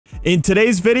In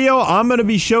today's video, I'm going to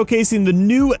be showcasing the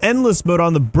new Endless mode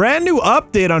on the brand new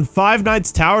update on Five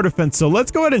Nights Tower Defense, so let's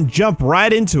go ahead and jump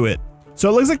right into it. So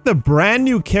it looks like the brand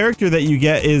new character that you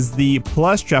get is the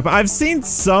plush trap. I've seen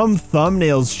some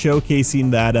thumbnails showcasing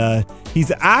that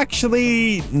he's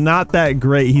actually not that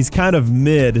great. He's kind of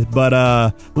mid, but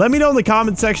let me know in the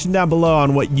comment section down below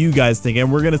on what you guys think,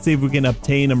 and we're going to see if we can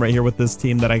obtain him right here with this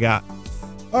team that I got.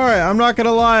 Alright, I'm not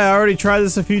gonna lie, I already tried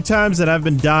this a few times and I've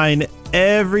been dying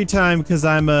every time because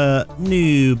I'm a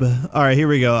noob. Alright, here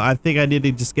we go. I think I need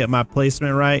to just get my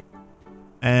placement right.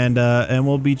 And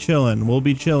we'll be chilling. We'll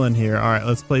be chilling here. Alright,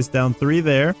 let's place down 3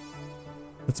 there.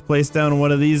 Let's place down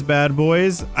one of these bad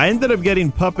boys. I ended up getting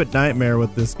Puppet Nightmare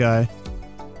with this guy.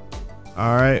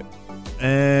 Alright.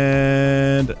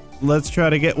 And let's try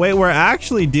to get... Wait, we're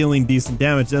actually dealing decent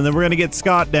damage. And then we're gonna get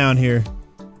Scott down here.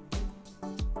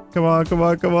 Come on, come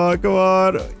on, come on, come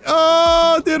on.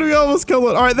 Oh, dude, we almost killed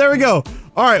it. All right, there we go.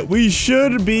 All right, we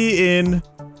should be in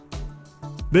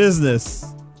business.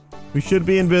 We should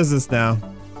be in business now.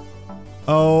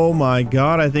 Oh my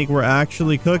God, I think we're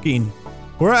actually cooking.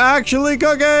 We're actually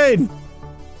cooking.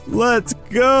 Let's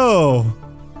go.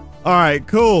 All right,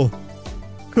 cool.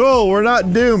 Cool, we're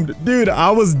not doomed. Dude,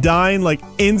 I was dying like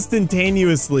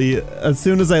instantaneously as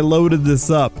soon as I loaded this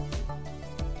up.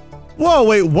 Whoa,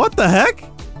 wait, what the heck?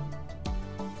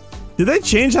 Did they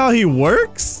change how he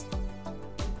works?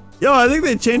 Yo, I think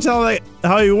they changed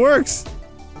how he works.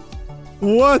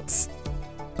 What?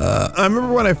 I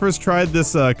remember when I first tried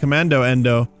this commando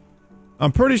endo.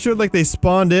 I'm pretty sure like they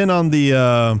spawned in on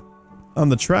the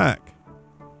track.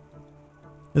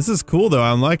 This is cool though.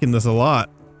 I'm liking this a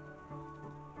lot.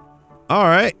 All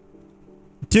right,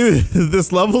 dude,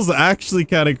 this level's actually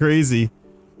kind of crazy.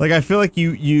 Like, I feel like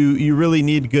you really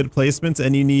need good placements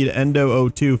and you need Endo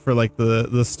 02 for like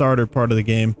the starter part of the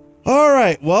game.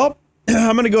 Alright, well,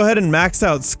 I'm gonna go ahead and max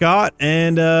out Scott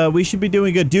and we should be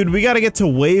doing good. Dude, we gotta get to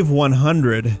wave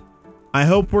 100. I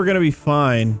hope we're gonna be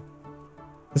fine.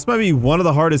 This might be one of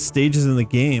the hardest stages in the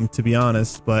game, to be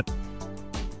honest, but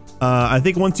I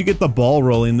think once you get the ball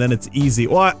rolling, then it's easy.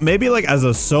 Well, maybe like as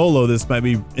a solo, this might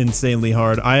be insanely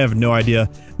hard. I have no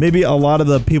idea. Maybe a lot of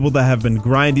the people that have been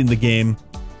grinding the game,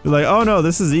 you're like, oh no,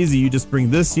 this is easy. You just bring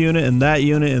this unit and that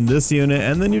unit and this unit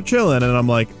and then you're chilling. And I'm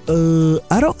like,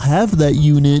 I don't have that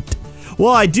unit.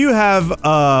 Well, I do have,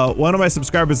 one of my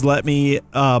subscribers let me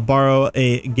borrow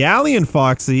a Galleon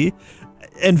Foxy.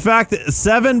 In fact,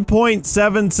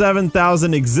 7.77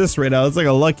 thousand exists right now. It's like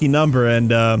a lucky number.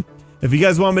 And if you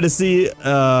guys want me to see,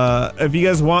 if you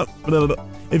guys want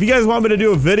me to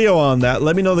do a video on that,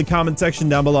 let me know in the comment section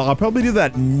down below. I'll probably do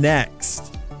that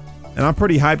next. And I'm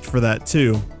pretty hyped for that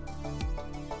too.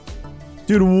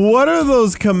 Dude, what are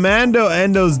those commando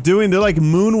endos doing? They're like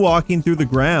moonwalking through the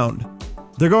ground.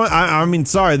 They're going, I mean,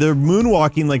 sorry, they're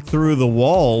moonwalking like through the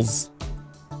walls.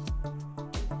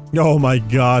 Oh my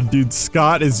God, dude,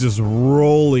 Scott is just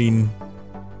rolling.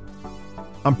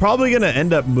 I'm probably gonna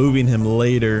end up moving him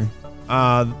later.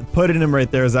 Putting him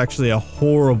right there is actually a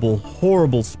horrible,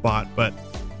 horrible spot, but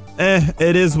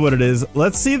it is what it is.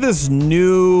 Let's see this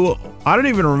new, I don't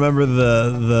even remember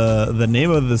the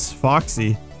name of this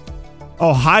Foxy.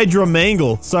 Oh, HYDRA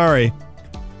MANGLE, sorry.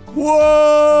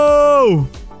 Whoa!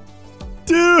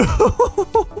 Dude!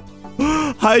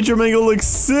 HYDRA MANGLE looks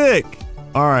sick!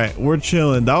 Alright, we're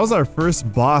chilling. That was our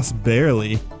first boss,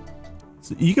 barely.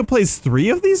 So you can place 3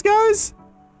 of these guys?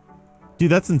 Dude,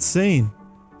 that's insane.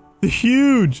 They're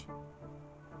huge!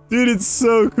 Dude, it's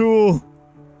so cool.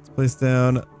 Let's place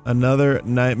down another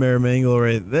Nightmare Mangle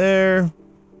right there.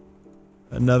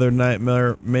 Another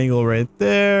Nightmare Mangle right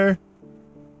there.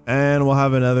 And we'll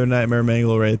have another Nightmare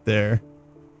Mangle right there.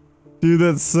 Dude,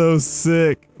 that's so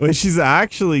sick. Wait, she's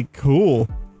actually cool.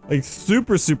 Like,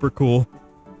 super, super cool.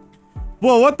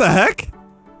 Whoa, what the heck?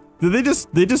 Did they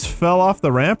just fell off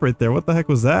the ramp right there. What the heck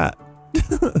was that?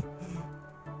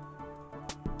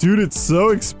 Dude, it's so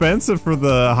expensive for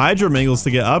the HYDRA Mangles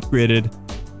to get upgraded.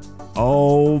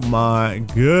 Oh my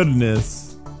goodness.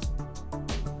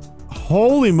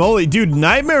 Holy moly, dude,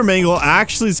 Nightmare Mangle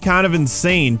actually is kind of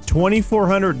insane.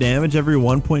 2400 damage every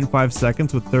 1.5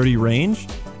 seconds with 30 range.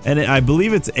 And I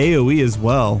believe it's AoE as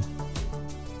well.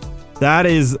 That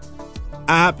is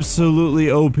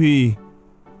absolutely OP.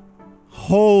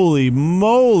 Holy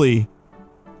moly.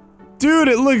 Dude,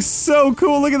 it looks so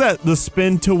cool. Look at that. The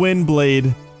spin to win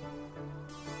blade.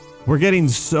 We're getting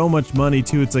so much money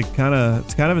too. It's like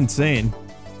it's kind of insane.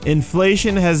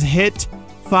 Inflation has hit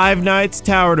Five Nights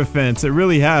Tower Defense. It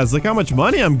really has. Look how much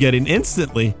money I'm getting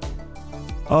instantly.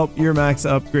 Oh, you're max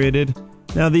upgraded.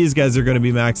 Now these guys are going to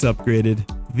be max upgraded.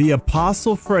 The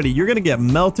Apostle Freddy. You're going to get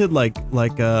melted like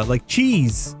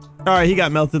cheese. Alright, he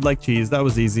got melted like cheese. That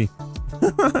was easy.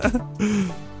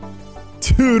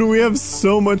 Dude, we have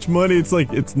so much money. It's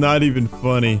like, it's not even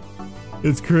funny.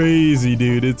 It's crazy,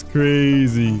 dude. It's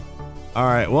crazy.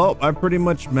 Alright, well, I pretty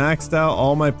much maxed out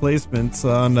all my placements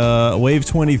on wave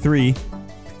 23.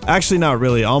 Actually, not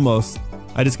really. Almost.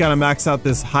 I just gotta max out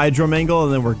this HYDRA MANGLE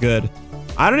and then we're good.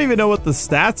 I don't even know what the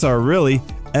stats are, really.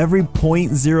 Every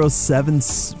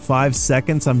 0.075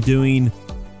 seconds, I'm doing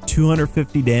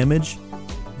 250 damage.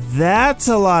 That's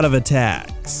a lot of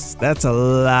attacks. That's a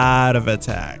lot of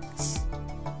attacks.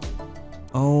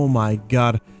 Oh my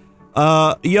god.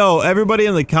 Yo, everybody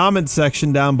in the comments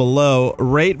section down below,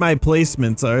 rate my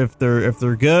placements, or if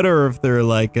they're good or if they're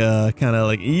like kind of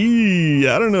like, eee,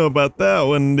 I don't know about that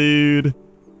one, dude.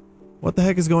 What the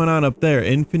heck is going on up there?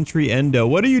 Infantry Endo.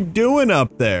 What are you doing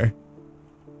up there?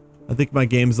 I think my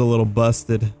game's a little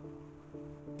busted.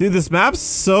 Dude, this map's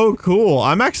so cool.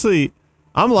 I'm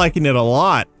liking it a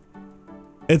lot.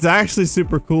 It's actually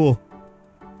super cool.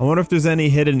 I wonder if there's any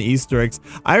hidden Easter eggs.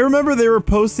 I remember they were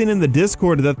posting in the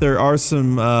Discord that there are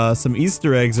some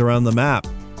Easter eggs around the map.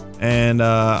 And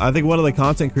I think one of the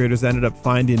content creators ended up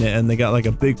finding it and they got like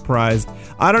a big prize.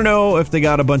 I don't know if they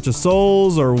got a bunch of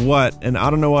souls or what, and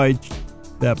I don't know why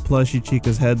that plushie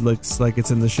Chica's head looks like it's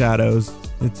in the shadows.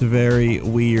 It's very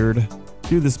weird.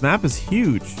 Dude, this map is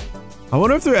huge. I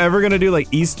wonder if they're ever gonna do like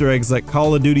Easter eggs like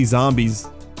Call of Duty Zombies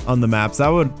on the maps. That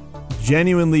would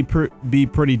genuinely be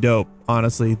pretty dope,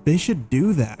 honestly. They should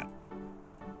do that.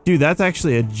 Dude, that's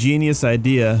actually a genius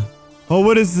idea. Oh,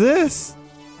 what is this?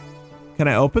 Can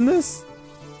I open this?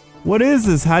 What is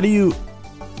this? How do you...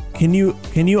 Can you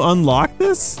unlock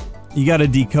this? You gotta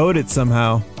decode it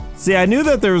somehow. See, I knew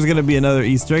that there was gonna be another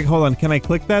Easter egg. Hold on, can I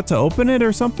click that to open it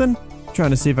or something? I'm trying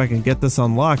to see if I can get this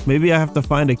unlocked. Maybe I have to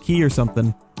find a key or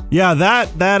something. Yeah,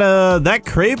 that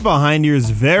crate behind you is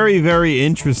very, very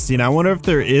interesting. I wonder if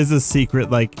there is a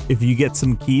secret, like, if you get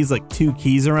some keys, like 2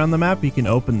 keys around the map, you can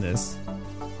open this.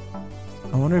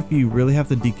 I wonder if you really have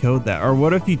to decode that. Or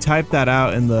what if you type that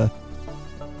out in the...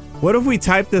 What if we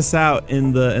type this out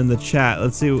in the chat?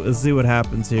 Let's see what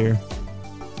happens here.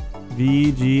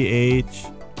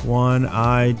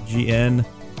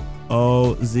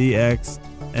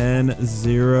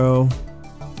 VGH1IGNOZXN0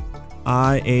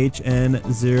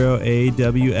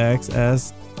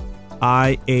 IHN0AWXS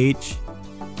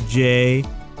IHJ.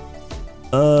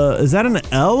 Is that an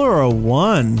L or a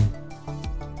 1?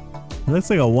 It looks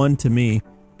like a 1 to me.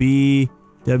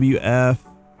 BWF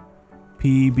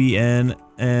PBN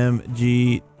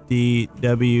MGDW5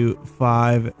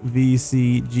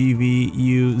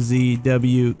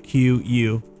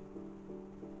 VCGVUZWQU.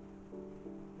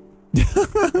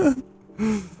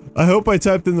 I hope I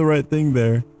typed in the right thing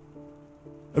there.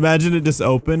 Imagine it just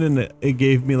opened and it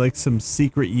gave me like some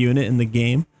secret unit in the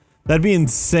game. That'd be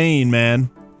insane,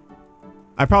 man.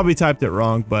 I probably typed it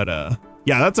wrong, but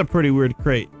yeah, that's a pretty weird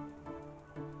crate.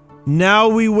 Now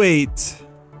we wait.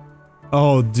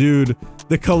 Oh, dude.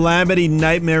 The Calamity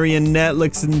Night Marionette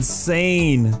looks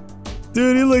insane.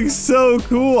 Dude, he looks so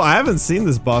cool. I haven't seen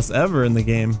this boss ever in the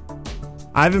game.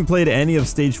 I haven't played any of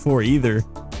Stage 4 either.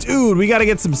 Dude, we gotta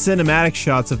get some cinematic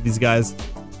shots of these guys.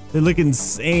 They look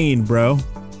insane, bro.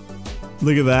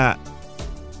 Look at that.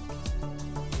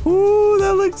 Ooh,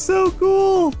 that looks so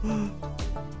cool.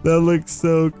 That looks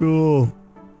so cool.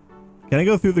 Can I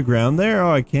go through the ground there?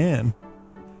 Oh, I can.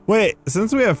 Wait,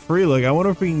 since we have free look, I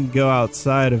wonder if we can go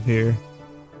outside of here.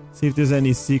 See if there's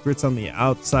any secrets on the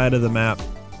outside of the map.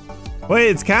 Wait,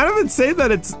 it's kind of insane that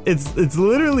it's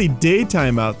literally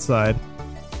daytime outside.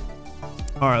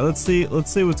 All right, let's see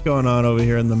what's going on over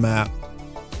here in the map.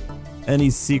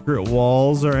 Any secret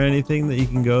walls or anything that you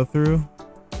can go through?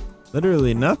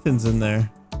 Literally nothing's in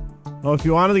there. Well, if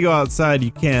you wanted to go outside,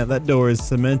 you can't. That door is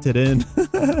cemented in.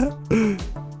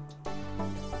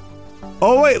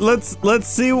 Oh wait, let's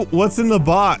see what's in the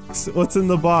box. What's in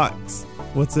the box?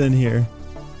 What's in here?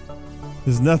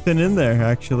 There's nothing in there,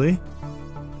 actually.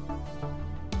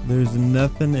 There's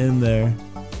nothing in there.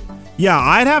 Yeah,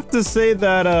 I'd have to say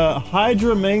that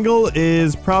HYDRA MANGLE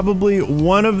is probably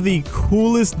one of the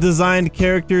coolest designed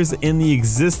characters in the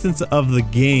existence of the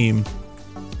game.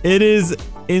 It is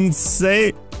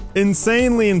insanely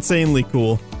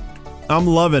cool. I'm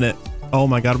loving it. Oh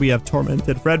my god, we have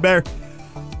Tormented Fredbear.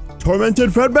 Tormented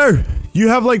Fredbear! You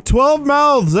have like 12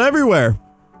 mouths everywhere.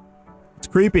 It's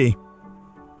creepy.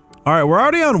 Alright, we're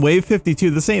already on wave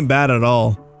 52. This ain't bad at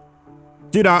all.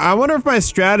 Dude, I wonder if my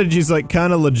strategy's like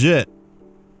kind of legit.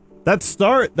 That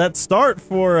start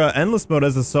for endless mode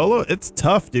as a solo, it's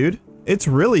tough, dude. It's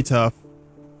really tough.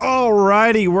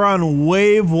 Alrighty, we're on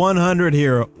wave 100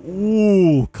 here.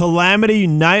 Ooh, Calamity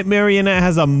Night Marionette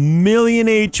has 1,000,000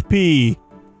 HP.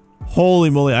 Holy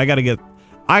moly, I gotta get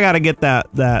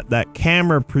that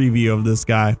camera preview of this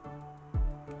guy.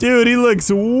 Dude, he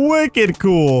looks wicked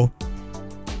cool.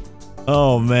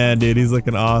 Oh man, dude, he's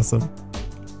looking awesome.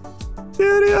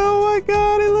 Dude, oh my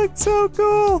god, he looks so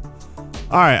cool.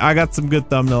 Alright, I got some good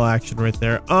thumbnail action right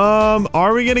there.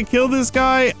 Are we gonna kill this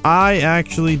guy? I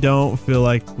actually don't feel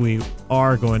like we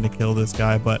are going to kill this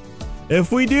guy, but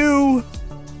if we do,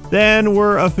 then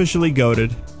we're officially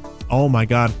goated. Oh my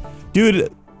god.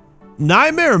 Dude,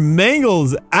 Nightmare Mangle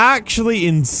is actually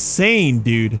insane,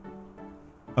 dude.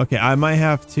 Okay, I might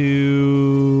have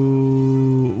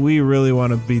to... We really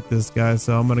want to beat this guy,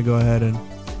 so I'm gonna go ahead and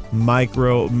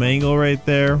micro mangle right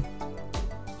there.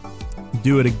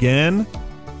 Do it again.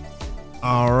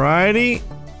 Alrighty.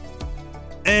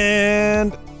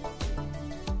 And...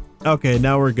 Okay,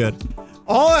 now we're good.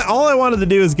 All I wanted to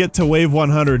do is get to wave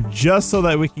 100 just so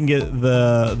that we can get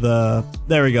the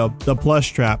there we go, the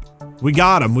plush trap. We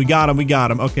got him.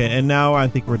 Okay, and now I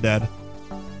think we're dead.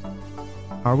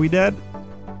 Are we dead?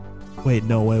 Wait,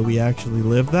 no way. We actually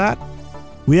lived that?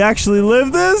 We actually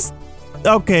lived this?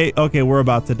 Okay, we're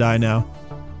about to die now.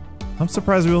 I'm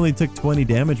surprised we only took 20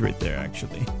 damage right there,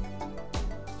 actually.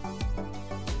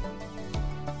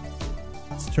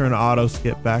 Let's turn auto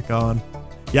skip back on.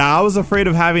 Yeah, I was afraid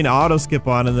of having auto skip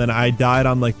on, and then I died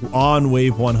on like on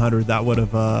wave 100. That would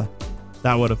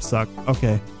have sucked.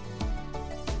 Okay.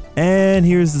 And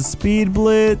here's the speed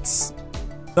blitz.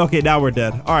 Okay, now we're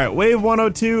dead. All right, wave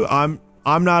 102. I'm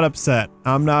not upset.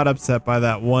 I'm not upset by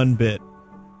that one bit.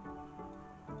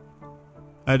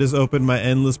 I just opened my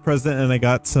endless present and I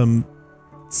got some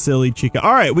silly chica.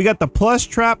 All right, we got the plush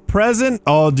trap present.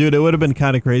 Oh, dude, it would have been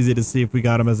kind of crazy to see if we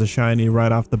got him as a shiny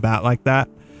right off the bat like that.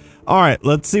 All right,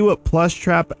 let's see what plush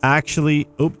trap actually...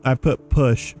 Oop, I put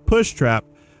push trap.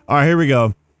 All right, here we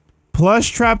go. Plush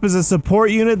trap is a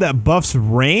support unit that buffs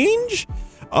range?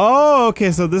 Oh,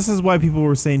 okay, so this is why people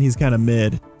were saying he's kind of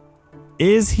mid.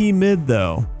 Is he mid,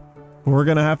 though? We're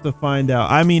gonna have to find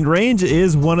out. I mean, range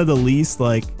is one of the least,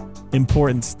 like,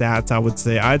 important stats, I would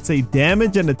say. I'd say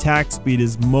damage and attack speed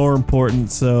is more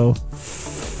important, so...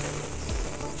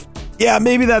 Yeah,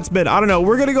 maybe that's mid. I don't know.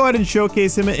 We're going to go ahead and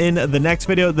showcase him in the next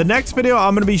video. The next video,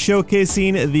 I'm going to be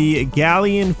showcasing the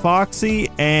Galleon Foxy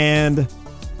and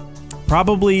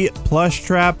probably Plush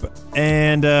Trap.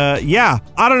 And yeah,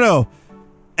 I don't know.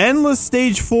 Endless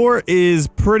Stage 4 is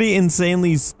pretty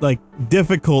insanely like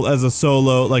difficult as a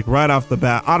solo, like right off the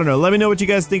bat. I don't know. Let me know what you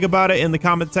guys think about it in the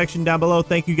comment section down below.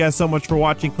 Thank you guys so much for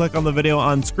watching. Click on the video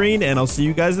on screen and I'll see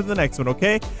you guys in the next one,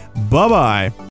 okay? Bye-bye.